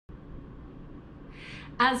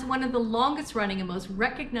As one of the longest running and most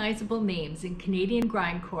recognizable names in Canadian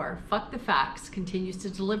grindcore, Fuck the Facts continues to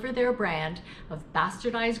deliver their brand of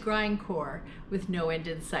bastardized grindcore with no end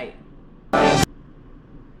in sight.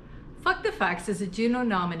 Fuck the Facts is a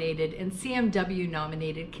Juno-nominated and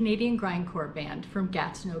CMW-nominated Canadian grindcore band from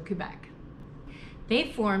Gatineau, Quebec.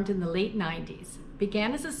 They formed in the late 90s,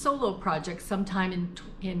 began as a solo project sometime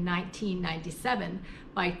in 1997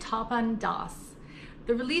 by Tapan Das.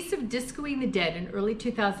 The release of Discoing the Dead in early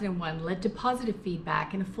 2001 led to positive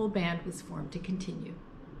feedback, and a full band was formed to continue.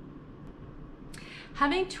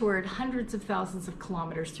 Having toured hundreds of thousands of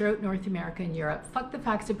kilometers throughout North America and Europe, Fuck the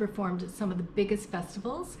Facts have performed at some of the biggest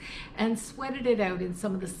festivals and sweated it out in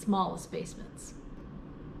some of the smallest basements.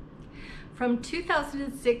 From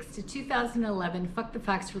 2006 to 2011, Fuck the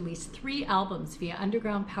Facts released 3 albums via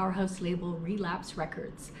underground powerhouse label Relapse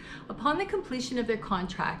Records. Upon the completion of their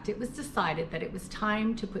contract, it was decided that it was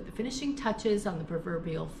time to put the finishing touches on the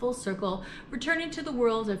proverbial full circle, returning to the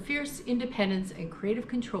world of fierce independence and creative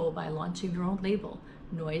control by launching their own label,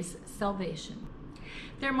 Noise Salvation.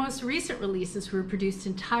 Their most recent releases were produced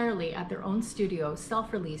entirely at their own studio,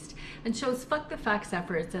 self-released, and shows Fuck the Facts'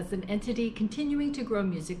 efforts as an entity continuing to grow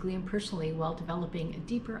musically and personally while developing a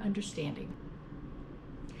deeper understanding.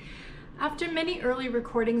 After many early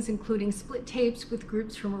recordings, including split tapes with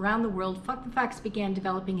groups from around the world, Fuck the Facts began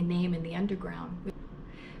developing a name in the underground with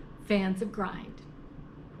fans of grind.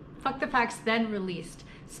 Fuck the Facts then released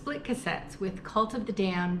split cassettes with Cult of the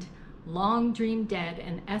Damned, Long Dream Dead,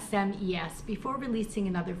 and SMES before releasing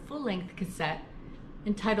another full-length cassette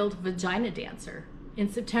entitled Vagina Dancer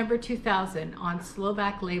in September 2000 on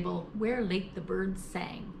Slovak label Where Late the Birds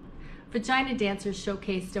Sang. Vagina Dancer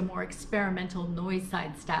showcased a more experimental noise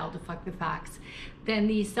side style to Fuck the Facts than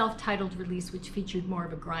the self-titled release, which featured more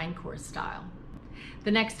of a grindcore style.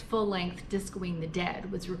 The next full-length, Discoing the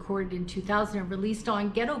Dead, was recorded in 2000 and released on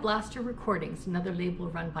Ghetto Blaster Recordings, another label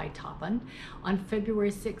run by Tapan, on February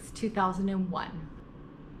 6, 2001.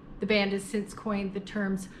 The band has since coined the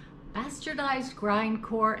terms bastardized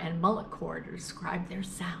grindcore and mulletcore to describe their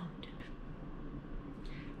sound.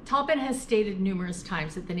 Tapan has stated numerous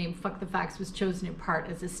times that the name Fuck the Facts was chosen in part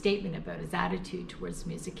as a statement about his attitude towards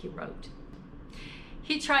music he wrote.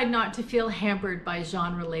 He tried not to feel hampered by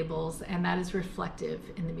genre labels, and that is reflective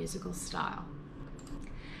in the musical style.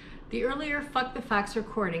 The earlier Fuck the Facts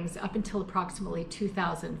recordings, up until approximately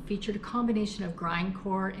 2000, featured a combination of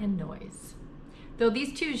grindcore and noise. Though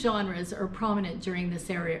these two genres are prominent during this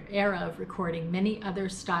era of recording, many other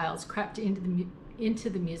styles crept into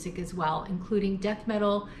the music as well, including death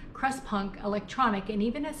metal, crust punk, electronic, and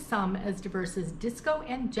even some as diverse as disco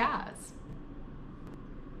and jazz.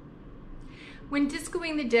 When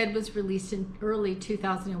Discoing the Dead was released in early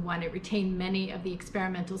 2001, it retained many of the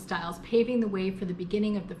experimental styles, paving the way for the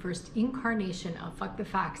beginning of the first incarnation of Fuck the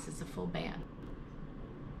Facts as a full band.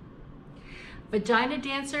 Vagina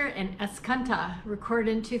Dancer and Escanta,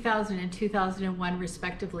 recorded in 2000 and 2001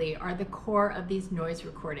 respectively, are the core of these noise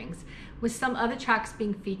recordings, with some other tracks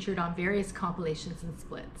being featured on various compilations and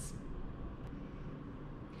splits.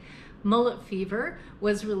 Mullet Fever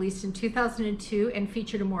was released in 2002 and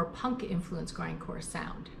featured a more punk-influenced grindcore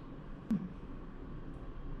sound.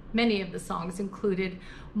 Many of the songs included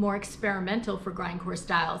more experimental for grindcore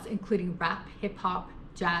styles, including rap, hip-hop,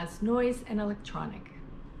 jazz, noise, and electronic.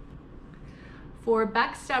 For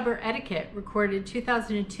Backstabber Etiquette, recorded in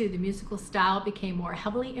 2002, the musical style became more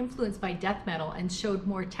heavily influenced by death metal and showed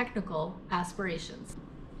more technical aspirations.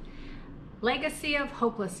 Legacy of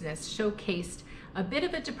Hopelessness showcased a bit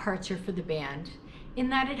of a departure for the band in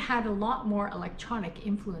that it had a lot more electronic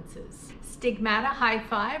influences. Stigmata High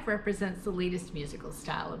Five represents the latest musical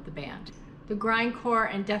style of the band. The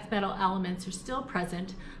grindcore and death metal elements are still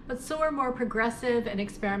present, but so are more progressive and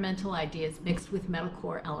experimental ideas mixed with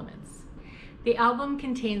metalcore elements. The album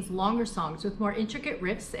contains longer songs with more intricate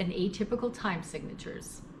riffs and atypical time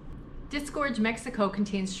signatures. Disgorge Mexico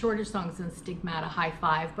contains shorter songs than Stigmata High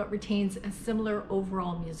Five, but retains a similar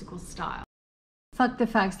overall musical style. Fuck the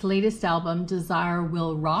Facts' latest album, Desire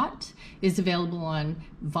Will Rot, is available on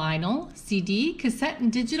vinyl, CD, cassette,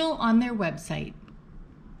 and digital on their website.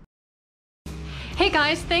 Hey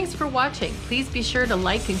guys, thanks for watching. Please be sure to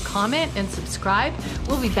like and comment and subscribe.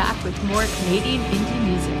 We'll be back with more Canadian indie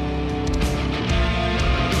music.